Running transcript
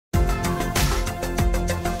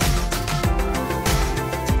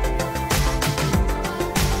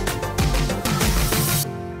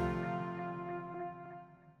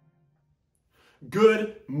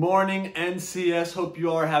Good morning, NCS. Hope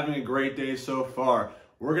you all are having a great day so far.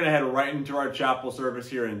 We're going to head right into our chapel service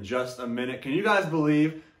here in just a minute. Can you guys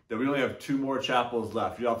believe that we only have 2 more chapels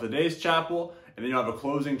left? You have today's chapel, and then you'll have a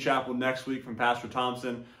closing chapel next week from Pastor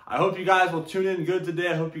Thompson. I hope you guys will tune in good today.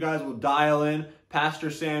 I hope you guys will dial in.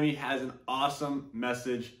 Pastor Sammy has an awesome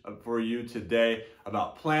message for you today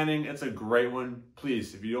about planning. It's a great one.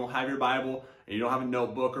 Please, if you don't have your Bible and you don't have a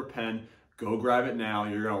notebook or pen, go grab it now.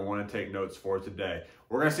 You're going to want to take notes for today.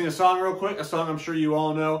 We're going to sing a song real quick, a song I'm sure you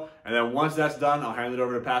all know. And then once that's done, I'll hand it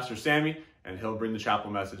over to Pastor Sammy, and he'll bring the chapel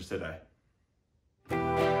message today.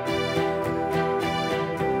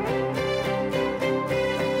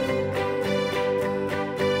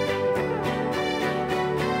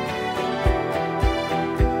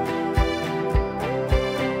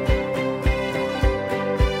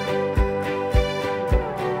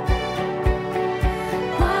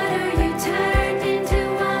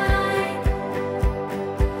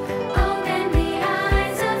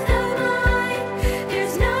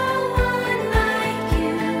 There's no one like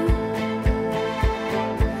you.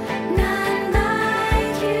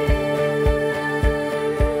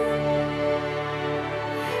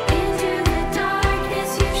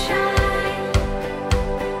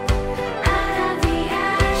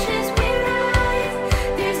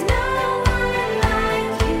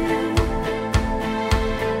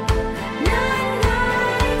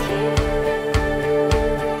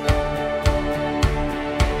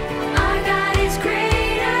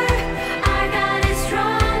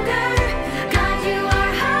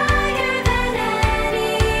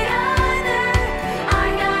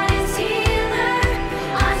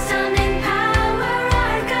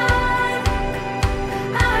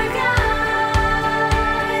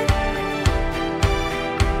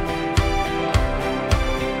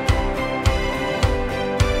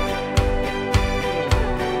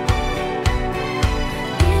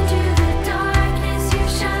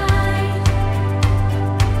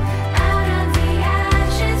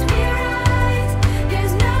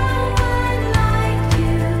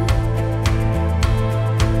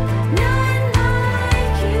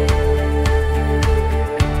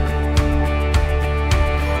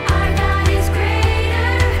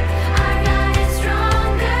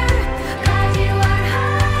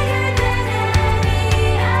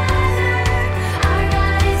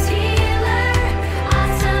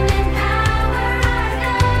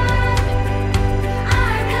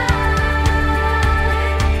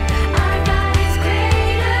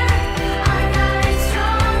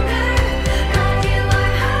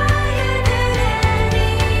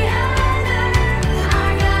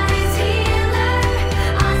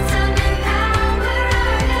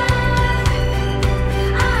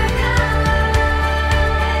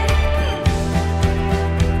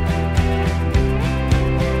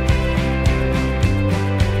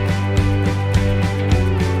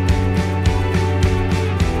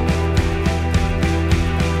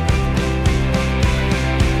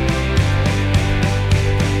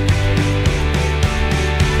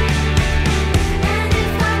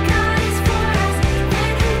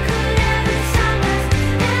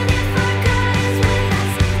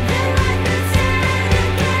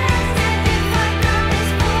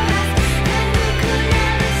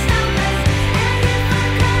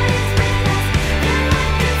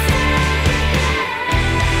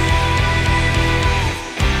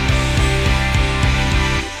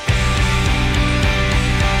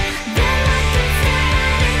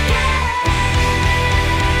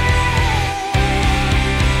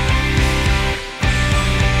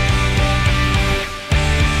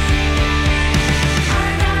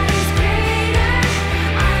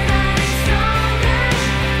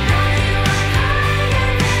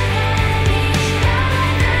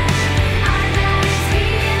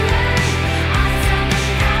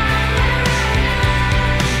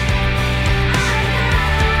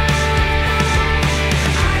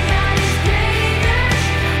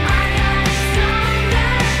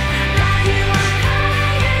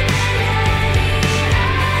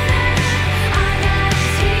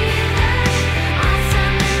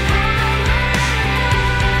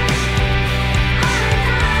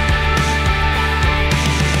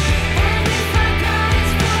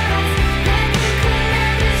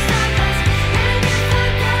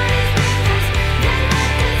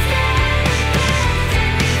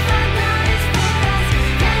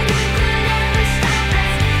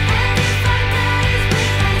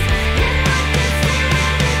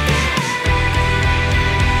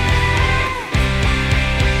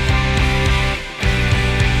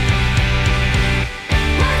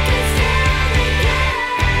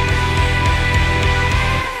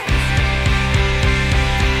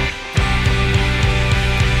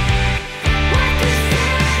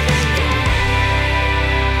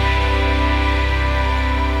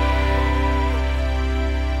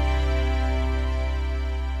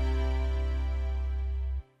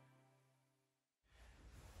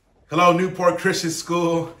 Hello, Newport Christian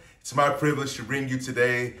School. It's my privilege to bring you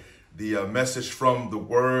today the message from the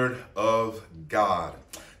Word of God.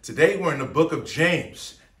 Today we're in the book of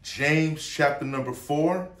James, James chapter number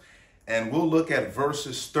 4, and we'll look at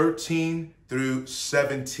verses 13 through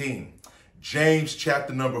 17. James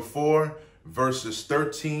chapter number 4, verses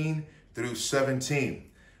 13 through 17.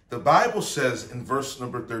 The Bible says in verse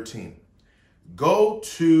number 13, "Go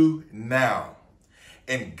to now,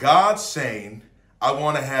 and God's saying, I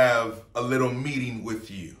want to have a little meeting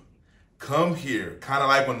with you. Come here." Kind of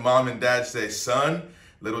like when mom and dad say, "Son,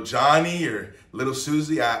 little Johnny or little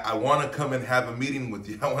Susie, I want to come and have a meeting with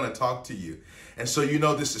you. I want to talk to you." And so you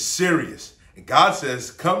know this is serious. And God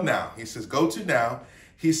says, "Come now." He says, "Go to now."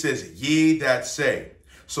 He says, "Ye that say."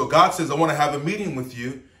 So God says, "I want to have a meeting with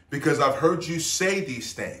you because I've heard you say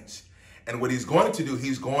these things." And what he's going to do,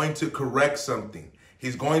 he's going to correct something.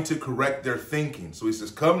 He's going to correct their thinking. So he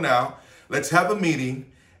says, "Come now. Let's have a meeting,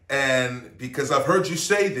 and because I've heard you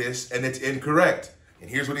say this, and it's incorrect." And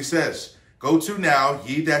here's what he says. "Go to now,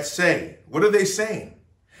 ye that say." What are they saying?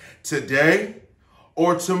 "Today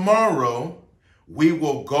or tomorrow we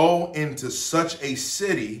will go into such a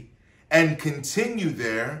city and continue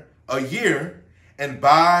there a year and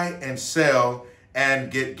buy and sell and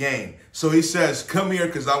get gain." So he says, "Come here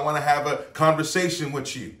because I want to have a conversation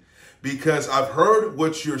with you because I've heard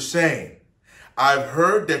what you're saying. I've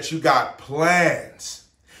heard that you got plans.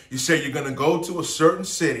 You say you're going to go to a certain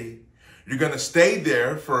city. You're going to stay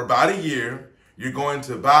there for about a year. You're going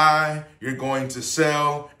to buy, you're going to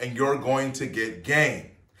sell, and you're going to get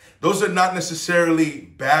gain." Those are not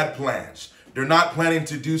necessarily bad plans. They're not planning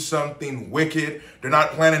to do something wicked. They're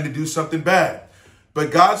not planning to do something bad.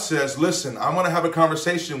 But God says, "Listen, I want to have a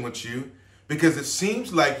conversation with you because it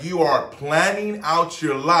seems like you are planning out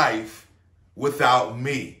your life without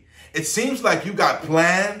me. It seems like you got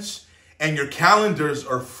plans and your calendars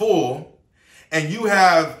are full and you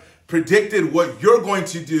have predicted what you're going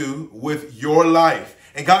to do with your life."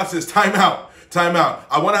 And God says, "Time out, time out.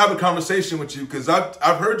 I want to have a conversation with you because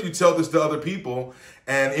I've heard you tell this to other people.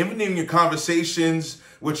 And even in your conversations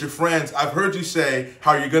with your friends, I've heard you say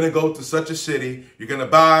how you're going to go to such a city, you're going to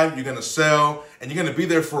buy, you're going to sell, and you're going to be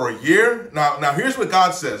there for a year." Now here's what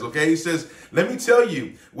God says, okay? He says, "Let me tell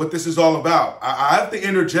you what this is all about." I have to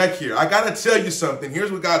interject here. I got to tell you something.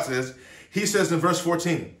 Here's what God says. He says in verse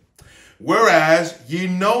 14, "Whereas ye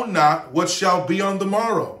know not what shall be on the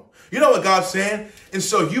morrow." You know what God's saying? And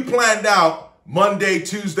so you planned out Monday,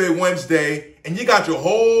 Tuesday, Wednesday, and you got your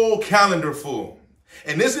whole calendar full.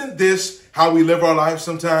 And isn't this how we live our lives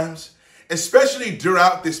sometimes? Especially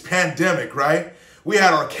throughout this pandemic, right? We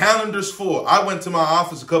had our calendars full. I went to my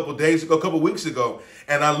office a couple weeks ago,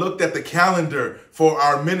 and I looked at the calendar for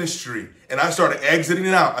our ministry, and I started exiting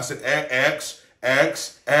it out. I said,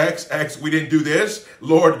 X. We didn't do this.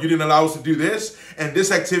 Lord, you didn't allow us to do this. And this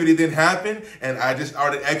activity didn't happen. And I just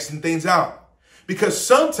started exiting things out. Because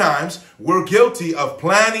sometimes we're guilty of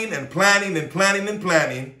planning and planning and planning and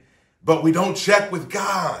planning, but we don't check with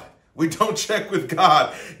God. We don't check with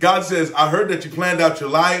God. God says, "I heard that you planned out your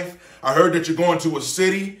life. I heard that you're going to a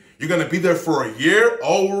city. You're going to be there for a year."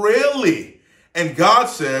 "Oh, really?" And God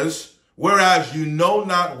says, "Whereas you know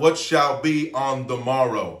not what shall be on the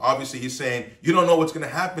morrow." Obviously, he's saying you don't know what's going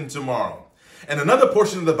to happen tomorrow. And another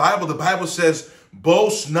portion of the Bible says,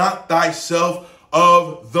 "Boast not thyself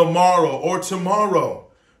of the morrow," or tomorrow,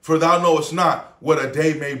 "for thou knowest not what a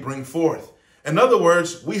day may bring forth." In other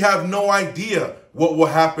words, we have no idea what will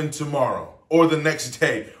happen tomorrow or the next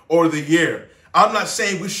day or the year. I'm not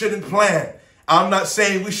saying we shouldn't plan. I'm not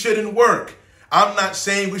saying we shouldn't work. I'm not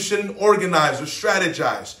saying we shouldn't organize or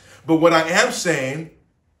strategize. But what I am saying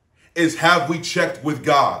is, have we checked with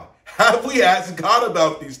God? Have we asked God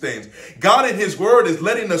about these things? God in his word is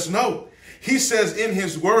letting us know. He says in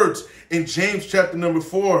his words in James chapter number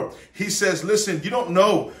 4, he says, "Listen, you don't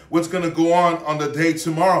know what's going to go on the day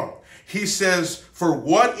tomorrow." He says, "For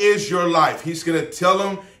what is your life?" He's going to tell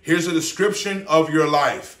them, here's a description of your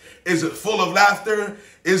life. Is it full of laughter?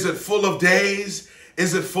 Is it full of days?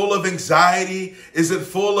 Is it full of anxiety? Is it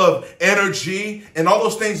full of energy? And all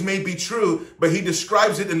those things may be true, but he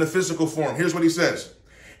describes it in the physical form. Here's what he says.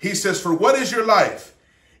 He says, "For what is your life?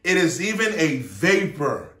 It is even a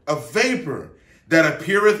vapor that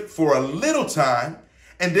appeareth for a little time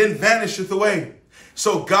and then vanisheth away."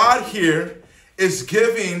 So God here is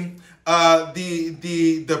giving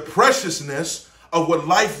the preciousness of what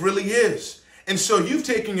life really is. And so you've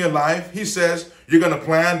taken your life. He says you're going to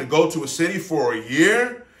plan to go to a city for a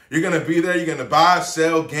year. You're going to be there. You're going to buy,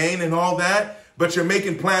 sell, gain, and all that. But you're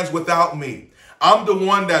making plans without me. I'm the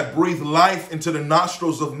one that breathed life into the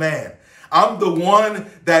nostrils of man. I'm the one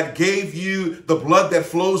that gave you the blood that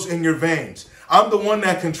flows in your veins. I'm the one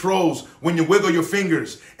that controls when you wiggle your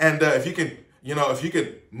fingers. And if you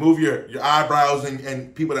can move your eyebrows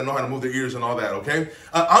and people that know how to move their ears and all that, okay?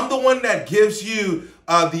 I'm the one that gives you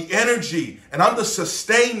the energy, and I'm the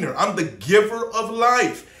sustainer. I'm the giver of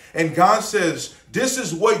life. And God says, this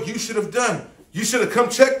is what you should have done. You should have come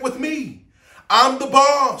check with me. I'm the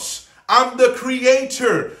boss. I'm the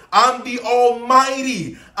creator. I'm the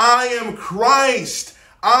Almighty. I am Christ.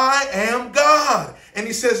 I am God. And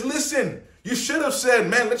he says, listen, you should have said,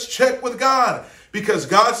 man, let's check with God. Because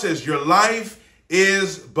God says your life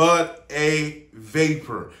is but a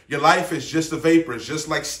vapor. Your life is just a vapor. It's just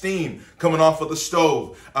like steam coming off of the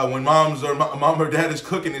stove. When mom or dad is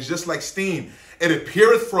cooking, it's just like steam. It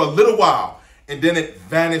appeareth for a little while, and then it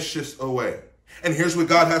vanishes away. And here's what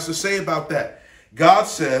God has to say about that. God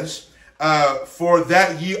says, for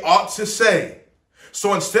that ye ought to say.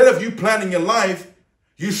 So instead of you planning your life,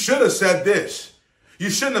 you should have said this. You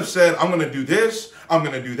shouldn't have said, I'm going to do this, I'm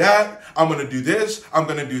going to do that, I'm going to do this, I'm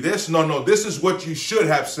going to do this. No, this is what you should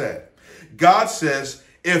have said. God says,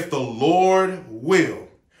 if the Lord will,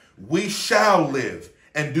 we shall live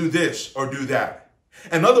and do this or do that.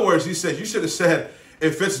 In other words, he said, you should have said,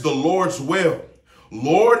 if it's the Lord's will,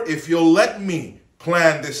 Lord, if you'll let me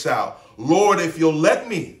plan this out. Lord, if you'll let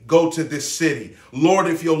me go to this city. Lord,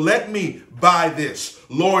 if you'll let me buy this.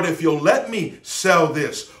 Lord, if you'll let me sell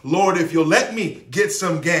this. Lord, if you'll let me get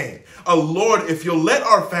some gain. Lord, if you'll let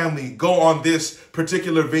our family go on this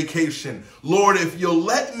particular vacation. Lord, if you'll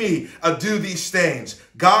let me do these things.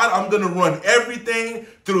 God, I'm going to run everything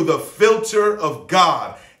through the filter of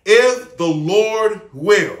God. If the Lord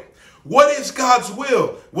will. What is God's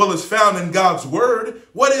will? Well, it's found in God's word.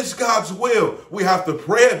 What is God's will? We have to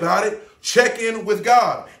pray about it. Check in with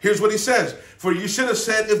God. Here's what he says. For you should have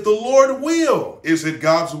said, if the Lord will. Is it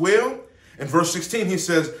God's will? In verse 16, he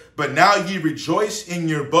says, but now ye rejoice in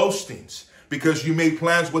your boastings, because you made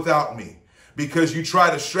plans without me, because you try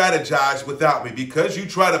to strategize without me, because you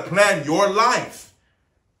try to plan your life,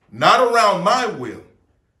 not around my will,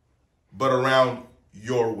 but around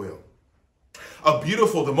your will.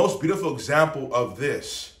 The most beautiful example of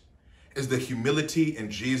this is the humility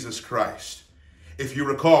in Jesus Christ. If you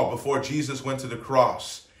recall, before Jesus went to the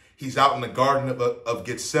cross, he's out in the Garden of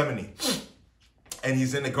Gethsemane. And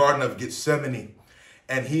he's in the Garden of Gethsemane.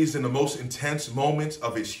 And he's in the most intense moments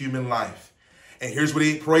of his human life. And here's what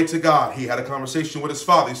he prayed to God. He had a conversation with his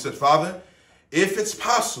Father. He said, Father, if it's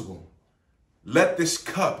possible, let this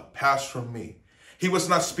cup pass from me. He was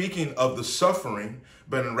not speaking of the suffering,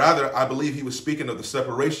 but rather, I believe he was speaking of the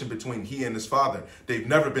separation between he and his Father. They've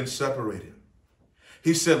never been separated.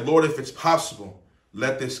 He said, Lord, if it's possible,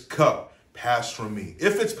 let this cup pass from me.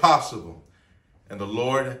 If it's possible. And the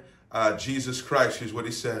Lord, Jesus Christ, here's what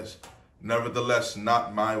he says. Nevertheless,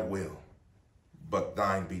 not my will, but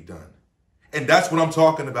thine be done. And that's what I'm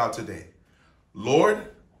talking about today. Lord,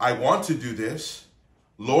 I want to do this.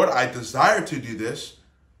 Lord, I desire to do this.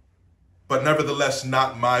 But nevertheless,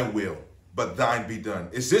 not my will, but thine be done.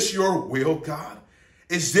 Is this your will, God?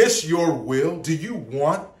 Is this your will? Do you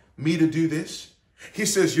want me to do this? He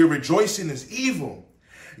says, your rejoicing is evil.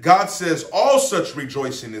 God says, all such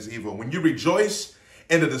rejoicing is evil. When you rejoice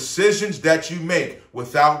in the decisions that you make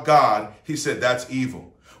without God, he said, that's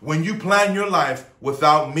evil. When you plan your life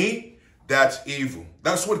without me, that's evil.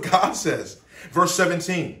 That's what God says. Verse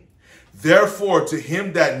 17, therefore to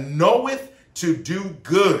him that knoweth to do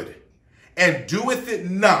good, and doeth it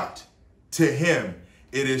not, to him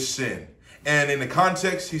it is sin. And in the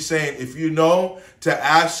context, he's saying, if you know to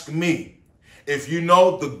ask me, if you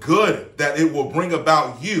know the good that it will bring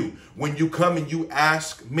about you when you come and you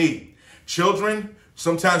ask me. Children,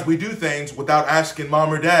 sometimes we do things without asking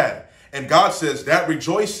mom or dad. And God says that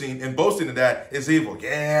rejoicing and boasting in that is evil.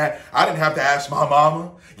 Yeah, I didn't have to ask my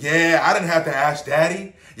mama. Yeah, I didn't have to ask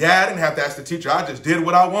daddy. Yeah, I didn't have to ask the teacher. I just did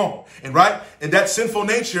what I want. And that sinful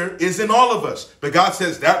nature is in all of us. But God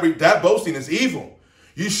says that boasting is evil.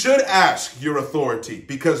 You should ask your authority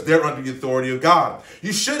because they're under the authority of God.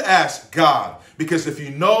 You should ask God because if you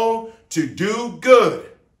know to do good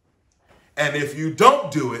and if you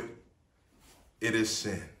don't do it, it is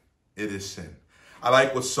sin. It is sin. I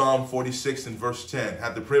like what Psalm 46 and verse 10. I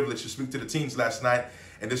had the privilege to speak to the teens last night,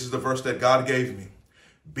 and this is the verse that God gave me.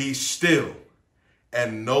 Be still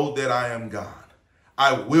and know that I am God.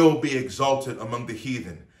 I will be exalted among the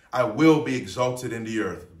heathen. I will be exalted in the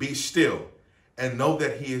earth. Be still and know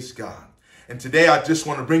that he is God. And today I just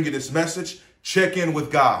want to bring you this message. Check in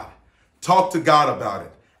with God. Talk to God about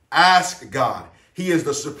it. Ask God. He is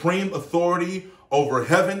the supreme authority over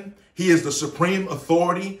heaven. He is the supreme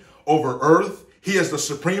authority over earth. He is the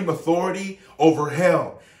supreme authority over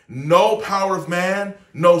hell. No power of man,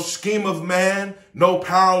 no scheme of man, no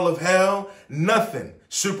power of hell, nothing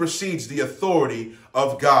supersedes the authority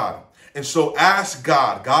of God. And so ask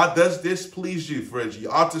God, God, does this please you? For as you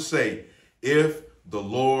ought to say, if the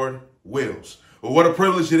Lord wills. Well, what a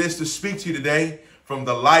privilege it is to speak to you today from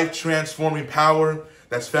the life-transforming power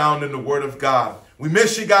that's found in the Word of God. We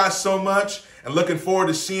miss you guys so much and looking forward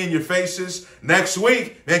to seeing your faces next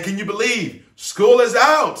week. Man, can you believe school is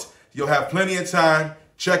out? You'll have plenty of time.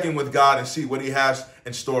 Check in with God and see what he has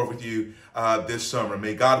in store with you this summer.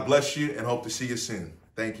 May God bless you and hope to see you soon.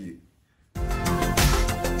 Thank you.